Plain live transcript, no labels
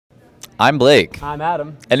I'm Blake. I'm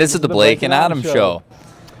Adam. And this is the Blake and Adam Show.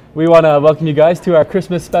 We want to welcome you guys to our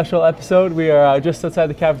Christmas special episode. We are just outside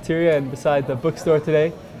the cafeteria and beside the bookstore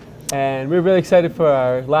today. And we're really excited for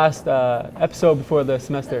our last episode before the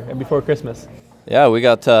semester and before Christmas. Yeah, we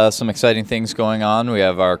got some exciting things going on. We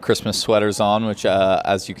have our Christmas sweaters on, which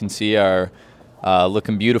as you can see are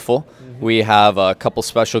looking beautiful. We have a couple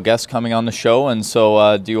special guests coming on the show, and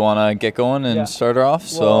so do you want to get going and start her off?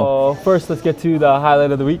 Well, first let's get to the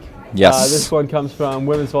highlight of the week. Yes. This one comes from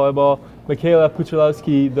women's volleyball. Michaela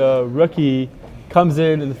Puchalowski, the rookie, comes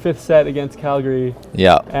in the fifth set against Calgary.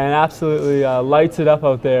 Yeah. And absolutely lights it up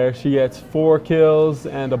out there. She gets 4 kills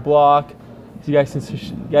and a block. You guys can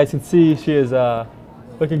see she is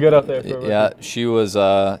looking good out there. For yeah, she was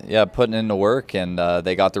putting in the work, and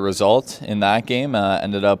they got the result in that game.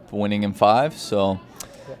 Ended up winning in 5, so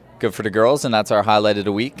good for the girls, and that's our highlight of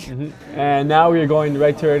the week. And now we are going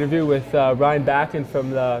right to our interview with Ryan Bakken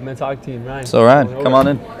from the men's hockey team. Ryan. So Ryan, come on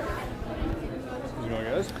in. How's it going,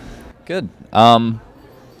 guys? Good.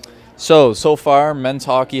 So far, men's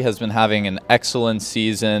hockey has been having an excellent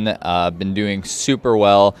season. Been doing super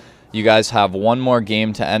well. You guys have one more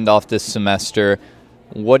game to end off this semester.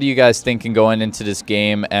 What are you guys thinking going into this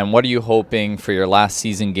game, and what are you hoping for your last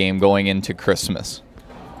season game going into Christmas?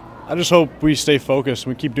 I just hope we stay focused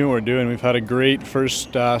and we keep doing what we're doing. We've had a great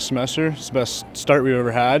first semester. It's the best start we've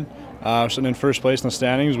ever had. Sitting in first place in the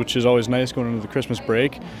standings, which is always nice going into the Christmas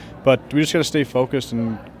break. But we just got to stay focused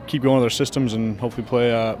and keep going with our systems and hopefully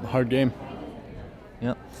play a hard game.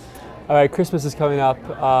 Yeah. All right, Christmas is coming up.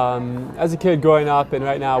 As a kid growing up and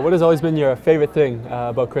right now, what has always been your favorite thing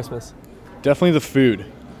about Christmas? Definitely the food.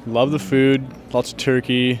 Love the food, lots of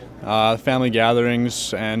turkey, family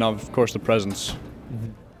gatherings, and of course the presents.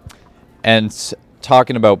 And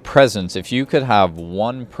talking about presents, if you could have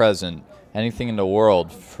one present, anything in the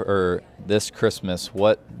world for this Christmas,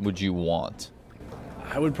 what would you want?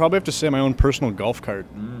 I would probably have to say my own personal golf cart.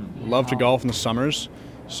 Love to golf in the summers.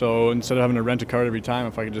 So instead of having to rent a cart every time,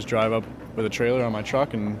 if I could just drive up with a trailer on my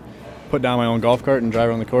truck and put down my own golf cart and drive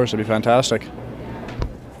around the course, that'd be fantastic.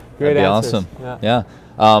 Great That'd be answers. Awesome.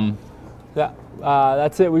 Yeah.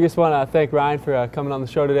 That's it. We just want to thank Ryan for coming on the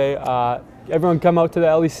show today. Everyone come out to the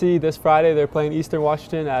LEC this Friday. They're playing Eastern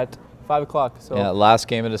Washington at 5 o'clock. So yeah, last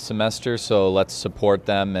game of the semester, so let's support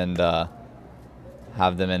them and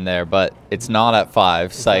have them in there. But it's not at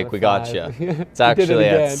 5. Psych, we got you. It's actually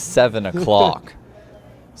at 7 o'clock.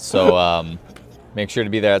 So make sure to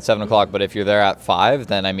be there at 7 o'clock. But if you're there at 5,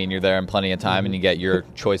 then I mean you're there in plenty of time and you get your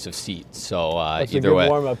choice of seats. So that's either a good way.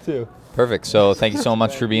 warm up too. Perfect. So thank you so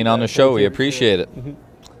much for being on the show. We appreciate it.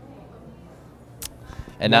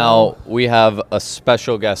 And now we have a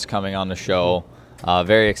special guest coming on the show.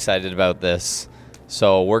 Very excited about this.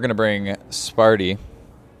 So we're going to bring Sparty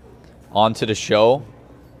onto the show.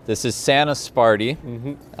 This is Santa Sparty.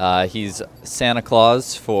 He's Santa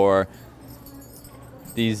Claus for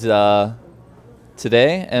these today.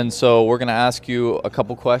 And so we're going to ask you a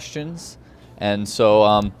couple questions. And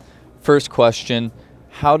so first question,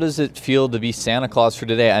 how does it feel to be Santa Claus for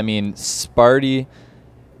today? I mean, Sparty,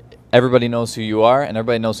 everybody knows who you are and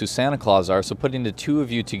everybody knows who Santa Claus are. So putting the two of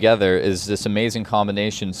you together is this amazing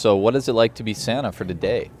combination. So what is it like to be Santa for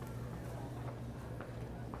today?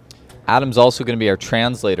 Adam's also going to be our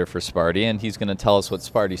translator for Sparty, and he's going to tell us what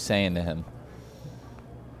Sparty's saying to him.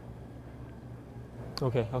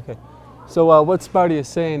 Okay. So what Sparty is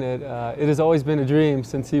saying, it has always been a dream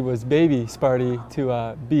since he was baby Sparty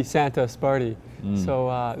to be Santa Sparty.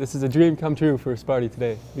 So this is a dream come true for Sparty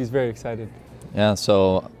today. He's very excited. Yeah,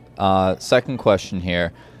 so second question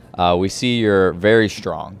here. We see you're very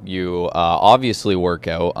strong. You obviously work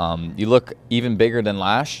out. You look even bigger than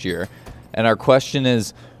last year. And our question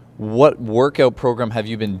is, what workout program have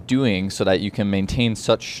you been doing so that you can maintain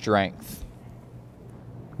such strength?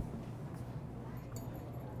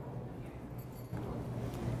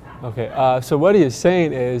 Okay, so what he is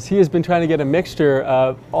saying is he has been trying to get a mixture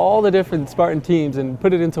of all the different Spartan teams and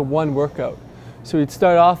put it into one workout. So he'd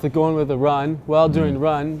start off with going with a run. Well, during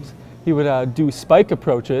runs, he would do spike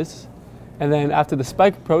approaches. And then after the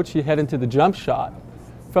spike approach, he'd head into the jump shot.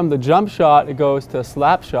 From the jump shot, it goes to a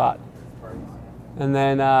slap shot. And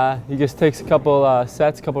then he just takes a couple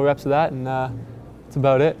sets, a couple reps of that, and that's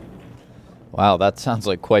about it. Wow, that sounds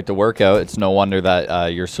like quite the workout. It's no wonder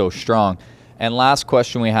that you're so strong. And last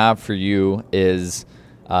question we have for you is,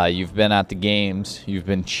 you've been at the games, you've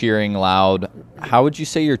been cheering loud. How would you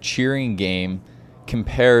say your cheering game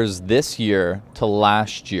compares this year to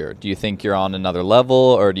last year? Do you think you're on another level,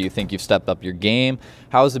 or do you think you've stepped up your game?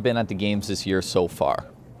 How has it been at the games this year so far?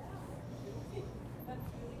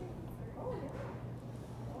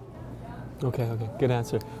 Okay, good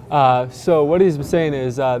answer. So what he's been saying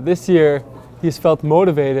is this year he's felt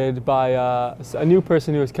motivated by a new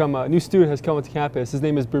person who has come, a new student has come onto campus. His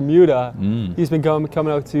name is Bermuda. He's been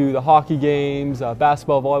coming out to the hockey games,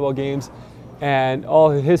 basketball, volleyball games, and all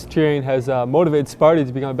his cheering has motivated Sparty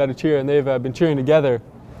to become a better cheerer, and they've been cheering together.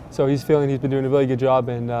 So he's feeling he's been doing a really good job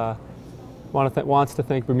and wants to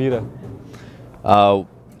thank Bermuda.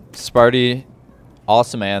 Sparty,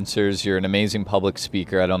 awesome answers. You're an amazing public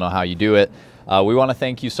speaker. I don't know how you do it. We want to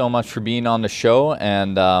thank you so much for being on the show,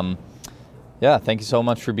 and yeah, thank you so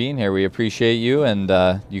much for being here. We appreciate you, and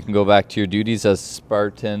you can go back to your duties as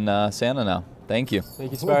Spartan Santa now. Thank you.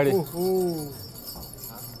 Thank you, Sparty.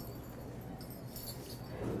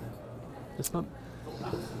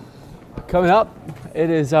 Coming up, it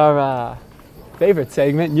is our favorite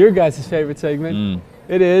segment, your guys' favorite segment.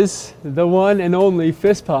 It is the one and only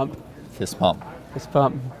fist pump. Fist pump. Fist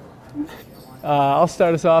pump. I'll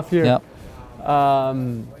start us off here. Yep.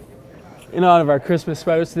 In honor of our Christmas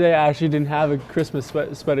sweaters today, I actually didn't have a Christmas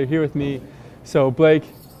sweater here with me, so Blake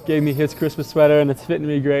gave me his Christmas sweater, and it's fitting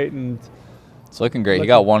me great. And it's looking great. He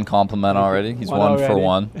got one compliment already. He's one for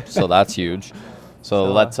one, so that's huge.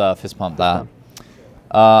 So let's fist pump that.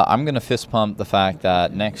 I'm going to fist pump the fact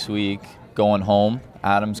that next week, going home,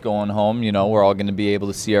 Adam's going home, you know, we're all going to be able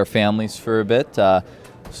to see our families for a bit. So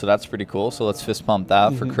that's pretty cool. So let's fist pump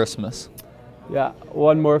that for Christmas. Yeah,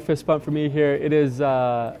 one more fist pump for me here. It is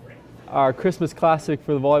our Christmas classic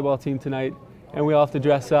for the volleyball team tonight, and we all have to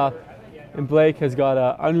dress up. And Blake has got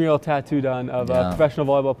an unreal tattoo done of a professional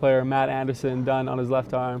volleyball player, Matt Anderson, done on his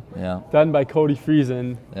left arm. Yeah. Done by Cody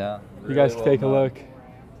Friesen. Yeah. You guys can take a look.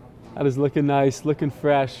 That is looking nice, looking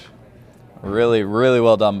fresh. Really, really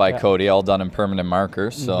well done by Cody, all done in permanent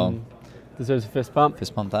markers. So deserves a fist pump.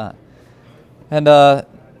 Fist pump that. And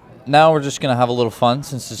now we're just going to have a little fun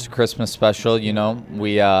since it's a Christmas special. You know,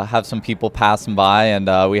 we have some people passing by,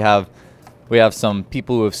 and we have some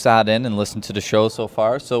people who have sat in and listened to the show so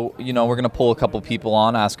far. So, you know, we're going to pull a couple people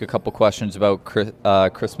on, ask a couple questions about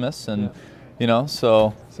Christmas, and you know,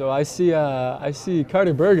 so I see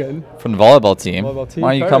Carter Bergen from the volleyball team. Why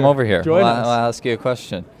don't you come over here? Join us. I'll ask you a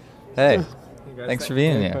question. Hey, thanks for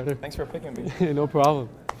being here. Carter. Thanks for picking me. No problem.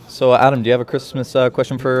 So, Adam, do you have a Christmas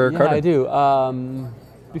question for Carter? Yeah, I do.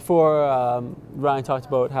 Before Ryan talked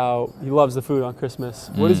about how he loves the food on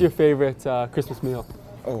Christmas, what is your favorite Christmas meal?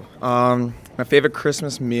 My favorite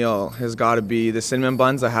Christmas meal has got to be the cinnamon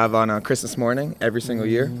buns I have on Christmas morning every single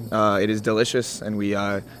year. It is delicious, and we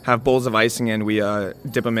have bowls of icing, and we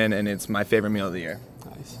dip them in, and it's my favorite meal of the year.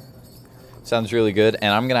 Nice. Sounds really good.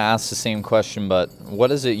 And I'm going to ask the same question, but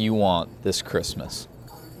what is it you want this Christmas?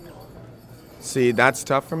 See, that's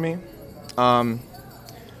tough for me. I'm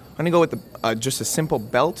going to go with just a simple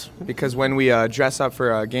belt, because when we dress up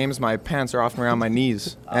for games, my pants are often around my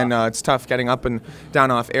knees, and it's tough getting up and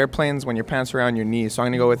down off airplanes when your pants are around your knees. So I'm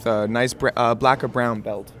going to go with a nice black or brown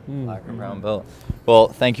belt. Black or brown belt. Well,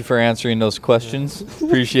 thank you for answering those questions.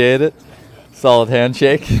 Appreciate it. Solid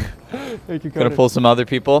handshake. Thank you, Carter. Going to pull some other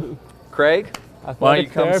people. Craig, why don't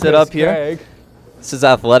you come sit up here? Craig. This is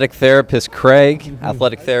athletic therapist Craig,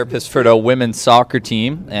 athletic therapist for the women's soccer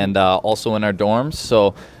team, and also in our dorms.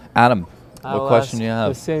 So, Adam, what question do you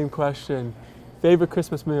have? The same question. Favorite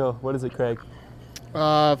Christmas meal? What is it, Craig?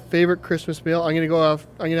 Favorite Christmas meal? I'm gonna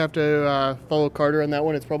have to follow Carter on that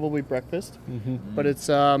one. It's probably breakfast, but it's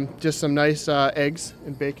just some nice eggs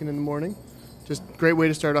and bacon in the morning. Just great way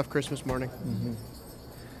to start off Christmas morning.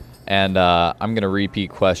 And I'm gonna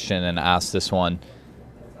repeat question and ask this one.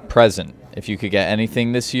 Present. If you could get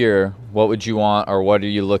anything this year, what would you want, or what are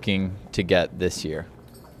you looking to get this year?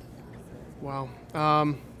 Wow.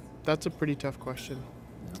 That's a pretty tough question.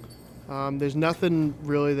 There's nothing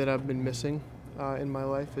really that I've been missing in my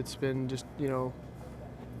life. It's been just,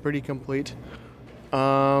 pretty complete.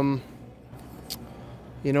 I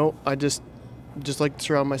just like to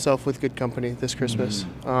surround myself with good company this Christmas.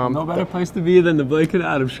 No better place to be than the Blake and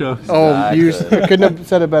Adam show. I couldn't have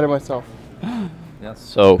said it better myself. Yes.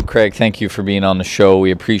 So, Craig, thank you for being on the show.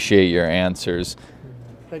 We appreciate your answers.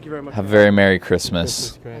 Thank you very much. Have a very Merry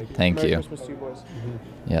Christmas. Thank Merry you. Christmas to you boys.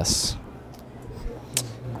 Yes.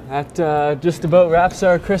 That just about wraps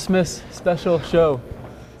our Christmas special show.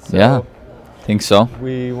 So yeah, think so.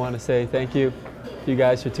 We want to say thank you to you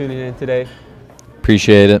guys for tuning in today.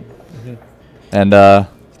 Appreciate it. And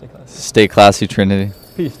stay classy, Trinity.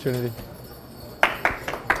 Peace, Trinity.